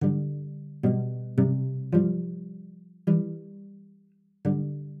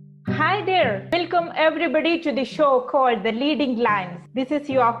Hi there. Welcome everybody to the show called The Leadinglines. This is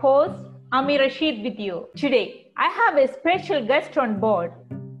your host, Rasheed with you. Today, I have a special guest on board,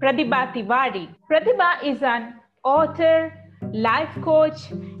 Pratibha Tiwari. Pratibha is an author, life coach,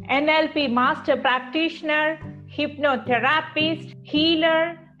 NLP Master Practitioner, Hypnotherapist,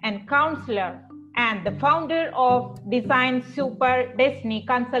 healer, and counselor, and the founder of Design Super Destiny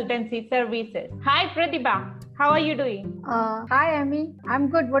Consultancy Services. Hi Pratibha. How are you doing? Hi, Amy. I'm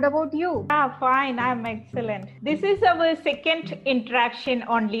good. What about you? Fine. I'm excellent. This is our second interaction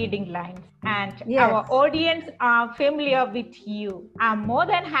on Leadinglines, and Yes. our audience are familiar with you. I'm more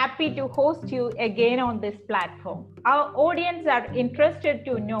than happy to host you again on this platform. Our audience are interested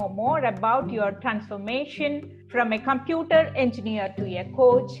to know more about your transformation from a computer engineer to a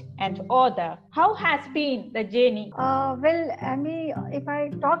coach and author. How has been the journey? Well, Amy, if I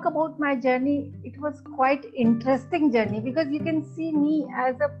talk about my journey, it was quite interesting journey because you can see me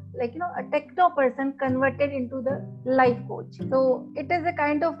as a a techno person converted into the life coach. So it is a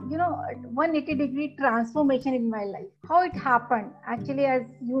kind of 180-degree transformation in my life. How it happened? Actually, as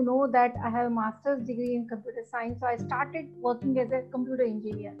you know that I have a master's degree in computer science, so I started working as a computer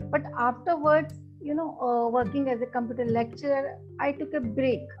engineer. But afterwards, working as a computer lecturer, I took a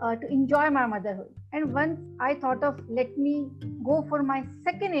break to enjoy my motherhood. And once I thought of let me go for my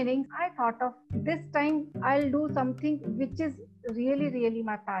second innings, I thought of this time I'll do something which is really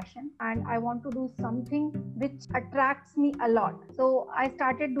my passion, and I want to do something which attracts me a lot. So I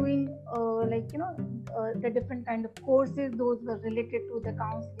started doing the different kind of courses. Those were related to the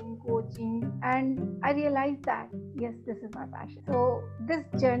counseling, coaching, and I realized that yes, this is my passion. So this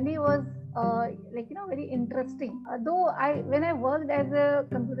journey was very interesting. Though when I worked as a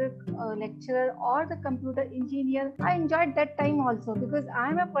computer lecturer or the computer engineer, I enjoyed that time also because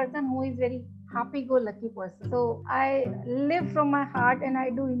I'm a person who is very happy-go-lucky person. So I live from my heart and I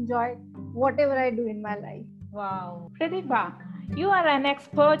do enjoy whatever I do in my life. Wow. Pratibha, you are an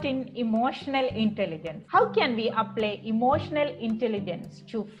expert in emotional intelligence. How can we apply emotional intelligence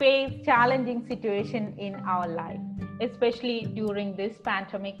to face challenging situations in our life, especially during this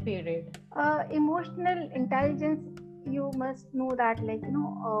pandemic period? Emotional intelligence, you must know that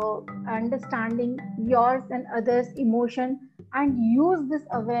understanding yours and others' emotion and use this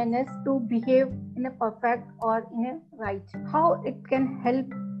awareness to behave in a perfect or in a right. How it can help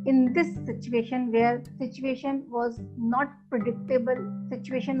in this situation where situation was not predictable,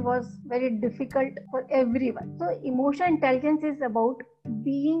 situation was very difficult for everyone. So emotional intelligence is about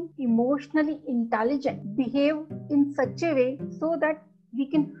being emotionally intelligent, behave in such a way so that we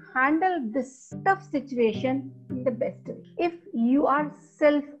can handle this tough situation in the best way. If you are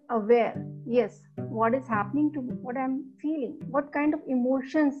self-aware, yes, what is happening to me, what I'm feeling, what kind of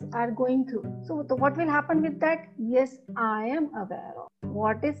emotions are going through. So what will happen with that? Yes, I am aware of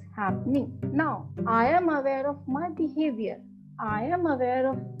what is happening. Now, I am aware of my behavior. I am aware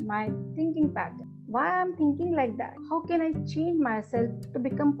of my thinking pattern. Why I'm thinking like that? How can I change myself to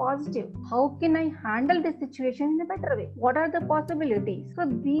become positive? How can I handle the situation in a better way? What are the possibilities? So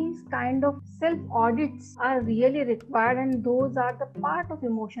these kind of self audits are really required, and those are the part of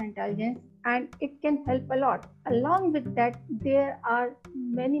emotional intelligence, and it can help a lot. Along with that, there are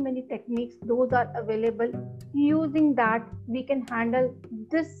many techniques. Those are available. Using that, we can handle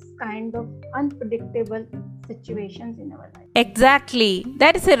this kind of unpredictable situations in our life. Exactly.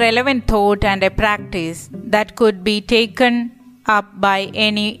 That is a relevant thought and a practice that could be taken up by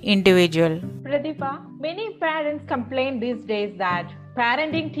any individual. Pratibha, many parents complain these days that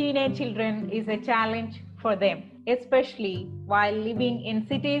parenting teenage children is a challenge for them, especially while living in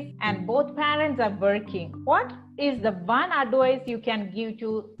cities and both parents are working. What is the one advice you can give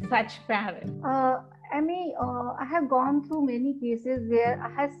to such parents? I have gone through many cases where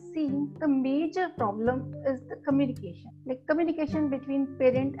I have seen the major problem is the communication, like communication between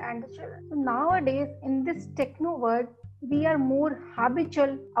parent and the children. So nowadays in this techno world, we are more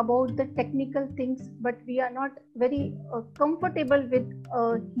habitual about the technical things, but we are not very comfortable with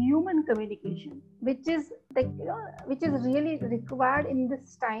human communication, which is which is really required in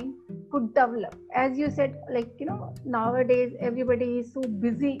this time to develop. As you said, nowadays everybody is so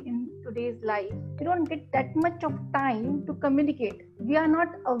busy in today's life. We don't get that much of time to communicate. We are not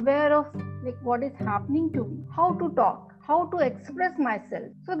aware of what is happening to me, how to talk, how to express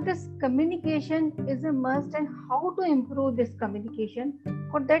myself. So this communication is a must, and how to improve this communication,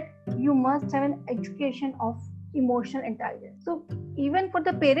 for that you must have an education of emotional intelligence. So even for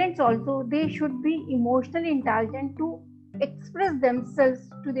the parents also, they should be emotionally intelligent to express themselves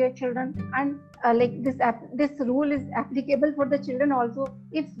to their children, and this rule is applicable for the children also.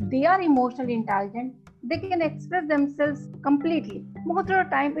 If they are emotionally intelligent, they can express themselves completely. Most of the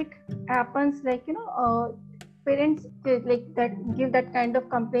time it happens like, parents like that give that kind of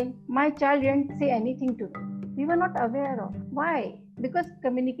complaint, my child didn't say anything to me. We were not aware of. Why? Because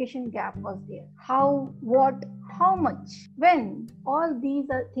communication gap was there. How, what, how much, when, all these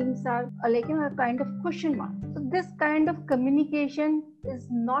things are like, a kind of question mark. So this kind of communication is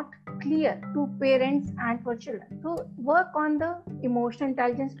not clear to parents and for children. So work on the emotional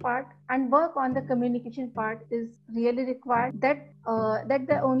intelligence part and work on the communication part is really required. That's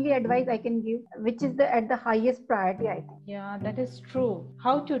the only advice I can give, which is at the highest priority, I think. Yeah, that is true.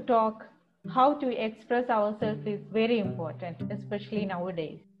 How to talk, how to express ourselves is very important, especially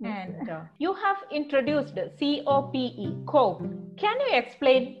nowadays. And you have introduced COPE, COPE. Can you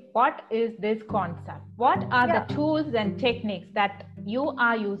explain what is this concept? What are the tools and techniques that you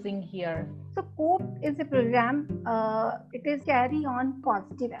are using here? So COPE is a program, it is carry on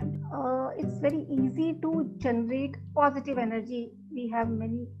positive energy. It's very easy to generate positive energy. We have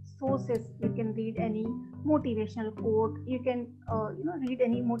many sources. You can read any motivational quote, you can read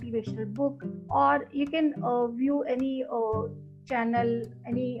any motivational book, or you can view any channel,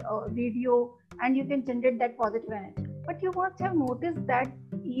 any video, and you can generate that positive energy. But you must have noticed that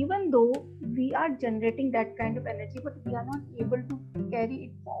even though we are generating that kind of energy, but we are not able to carry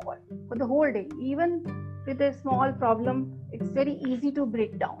it forward for the whole day. Even with a small problem, it's very easy to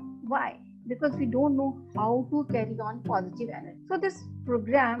break down. Why? Because we don't know how to carry on positive energy. So this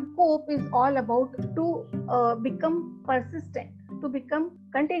program, Hope, is all about to become persistent, to become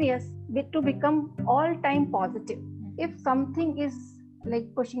continuous, to become all-time positive. If something is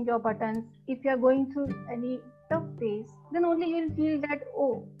like pushing your buttons, if you are going through any tough phase, then only you will feel that,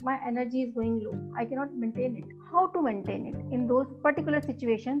 oh, my energy is going low, I cannot maintain it. How to maintain it in those particular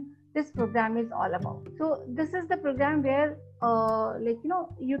situations, this program is all about. So this is the program where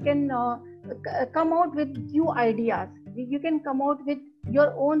you can come out with new ideas. You can come out with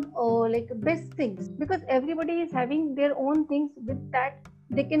your own best things, because everybody is having their own things. With that,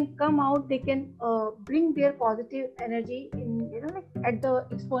 they can come out, they can bring their positive energy in at the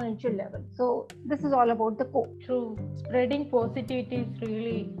exponential level. So this is all about the coach. True. Spreading positivity is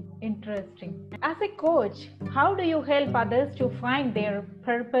really interesting. As a coach, how do you help others to find their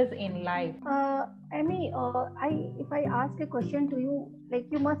purpose in life? If I ask a question to you, like,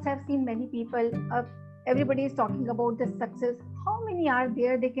 you must have seen many people, everybody is talking about the success. How many are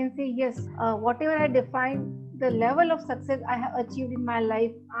there? They can say, yes, whatever I define, the level of success I have achieved in my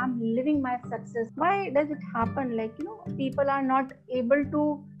life, I'm living my success. Why does it happen? People are not able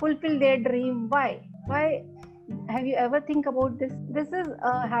to fulfill their dream. Why? Have you ever think about this? This is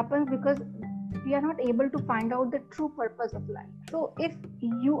happens because we are not able to find out the true purpose of life. So if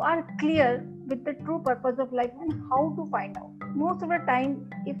you are clear with the true purpose of life and how to find out, most of the time,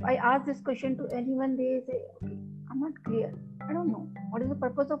 if I ask this question to anyone, they say, okay, I'm not clear. I don't know what is the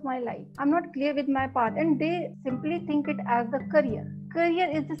purpose of my life. I'm not clear with my path, and they simply think it as the career. Career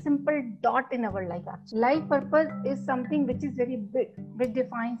is the simple dot in our life. Actually, life purpose is something which is very big, which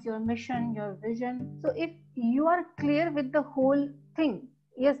defines your mission, your vision. So if you are clear with the whole thing,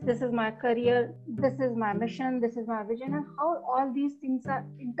 yes, this is my career, this is my mission, this is my vision, and how all these things are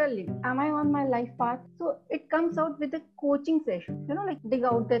interlinked. Am I on my life path? So it comes out with a coaching session, dig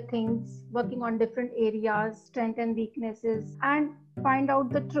out the things, working on different areas, strengths and weaknesses, and find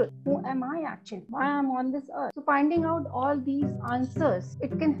out the truth. Who am I actually? Why I'm on this earth? So finding out all these answers,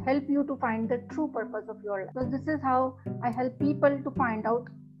 it can help you to find the true purpose of your life. So this is how I help people to find out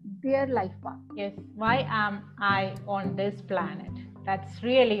their life path. Yes, why am I on this planet? That's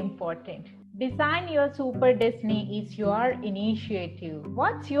really important. Design Your Super Destiny is your initiative.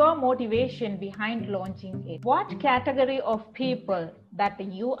 What's your motivation behind launching it? What category of people that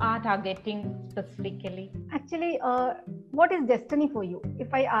you are targeting specifically? Actually, what is destiny for you?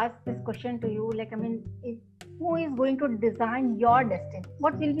 If I ask this question to you, who is going to design your destiny?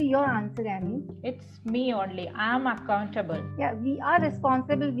 What will be your answer, Annie? It's me only. I am accountable. Yeah, we are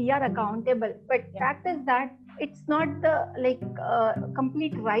responsible, we are accountable. But fact is that it's not the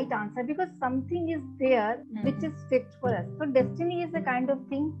complete right answer, because something is there which is fixed for us. So destiny is a kind of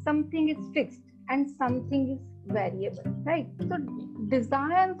thing, something is fixed and something is variable, right? So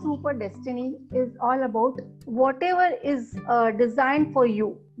design super destiny is all about whatever is designed for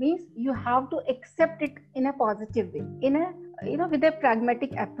you. Means you have to accept it in a positive way, in a with a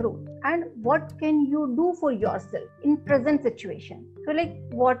pragmatic approach. And what can you do for yourself in present situation? So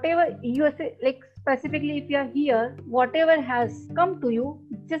whatever you say, specifically if you are here, whatever has come to you,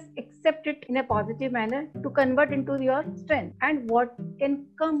 just accept it in a positive manner to convert into your strength, and what can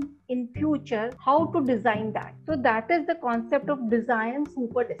come in future, how to design that. So that is the concept of design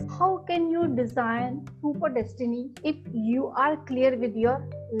super destiny. How can you design super destiny if you are clear with your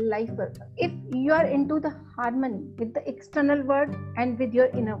life purpose, if you are into the harmony with the external world and with your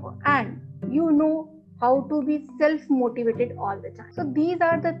inner world, and you know how to be self-motivated all the time. So these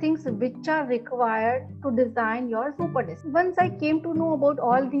are the things which are required to design your super destiny. Once I came to know about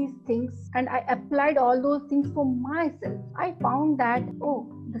all these things and I applied all those things for myself, I found that,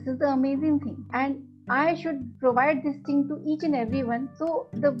 oh, this is the amazing thing, and I should provide this thing to each and everyone. So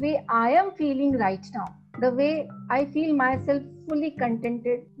the way I am feeling right now, the way I feel myself fully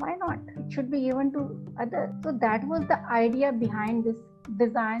contented, why not? It should be given to others. So that was the idea behind this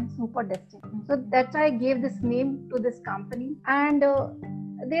design super destiny. So that's why I gave this name to this company. And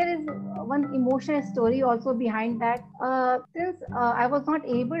there is one emotional story also behind that. Since I was not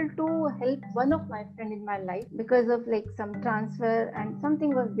able to help one of my friend in my life because of like some transfer and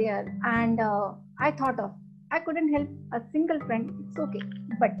something was there, and I thought of, I couldn't help a single friend, it's okay,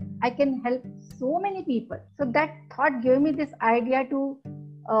 but I can help so many people. So that thought gave me this idea to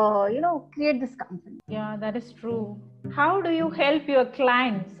create this company. Yeah, that is true. How do you help your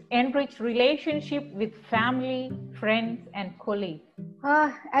clients enrich relationship with family, friends, and colleagues?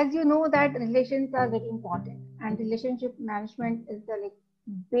 As you know that relations are very important, and relationship management is the like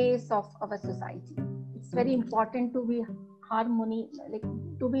base of our society. It's very important to be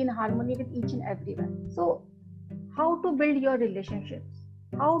to be in harmony with each and everyone. So how to build your relationships,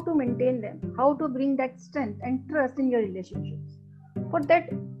 how to maintain them, how to bring that strength and trust in your relationships. For that,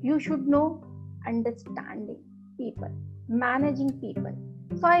 you should know understanding people, managing people.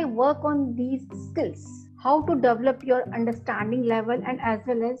 So I work on these skills, how to develop your understanding level and as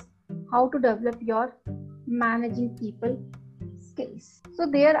well as how to develop your managing people skills. So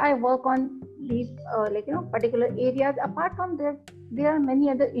there I work on these particular areas. Apart from that, there are many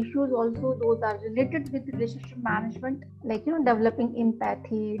other issues also, those are related with relationship management, developing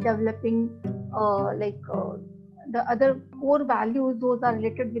empathy, developing the other core values, those are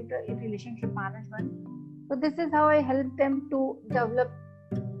related with the relationship management. So this is how I help them to develop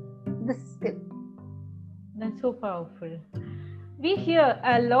this skill. That's so powerful. We hear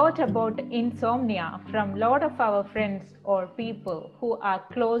a lot about insomnia from a lot of our friends or people who are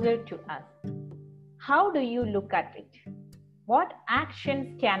closer to us. How do you look at it? What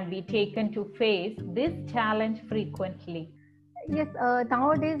actions can be taken to face this challenge frequently? Yes,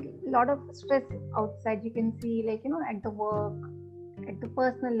 nowadays a lot of stress outside. You can see, at the work, at the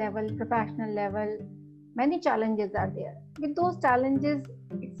personal level, professional level, many challenges are there. With those challenges,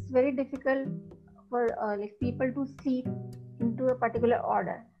 it's very difficult for people to sleep into a particular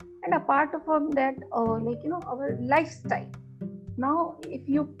order. And apart from that, our lifestyle. Now, if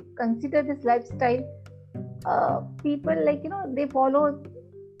you consider this lifestyle, people they follow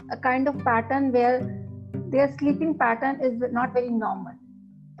a kind of pattern where their sleeping pattern is not very normal.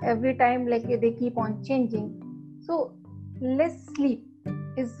 Every time they keep on changing. So less sleep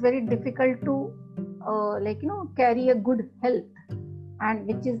is very difficult to carry a good health, and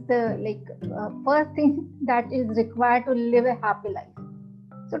which is the first thing that is required to live a happy life.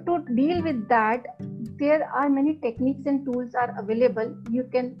 So to deal with that, there are many techniques and tools are available. You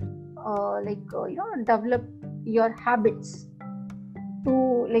can develop your habits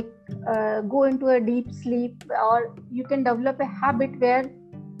to go into a deep sleep, or you can develop a habit where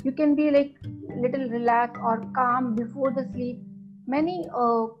you can be little relaxed or calm before the sleep. Many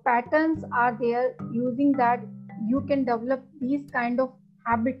patterns are there, using that you can develop these kind of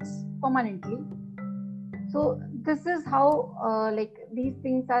habits permanently. So this is how these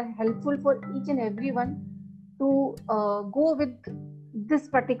things are helpful for each and everyone to go with this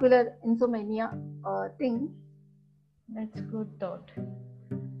particular insomnia thing. That's good thought.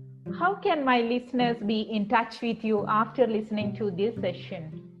 How can my listeners be in touch with you after listening to this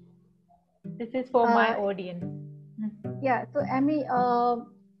session? This is for my audience. Yeah, so Amy,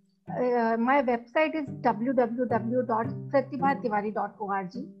 my website is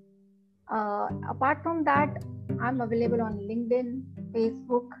www.pratibhatiwari.org. Apart from that, I'm available on LinkedIn,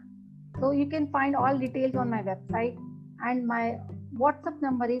 Facebook. So you can find all details on my website, and my WhatsApp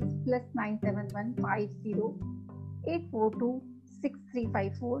number is +971 50 842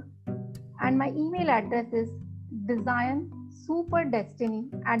 6354, and my email address is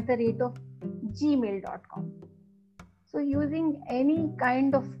designsuperdestiny@gmail.com. So using any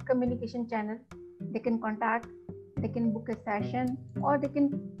kind of communication channel, they can contact, they can book a session, or they can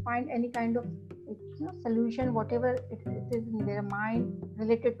find any kind of solution, whatever it is in their mind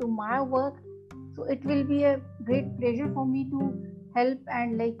related to my work. So it will be a great pleasure for me to help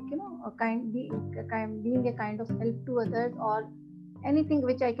and being a kind of help to others, or anything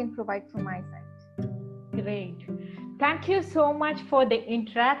which I can provide from my side. Great. Thank you so much for the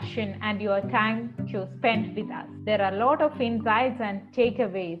interaction and your time to spend with us. There are a lot of insights and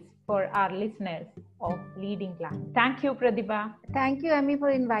takeaways for our listeners of Leadinglines. Thank you, Pratibha. Thank you, Amy, for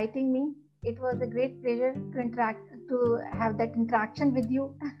inviting me. It was a great pleasure to have that interaction with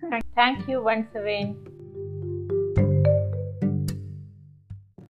you. Thank you once again.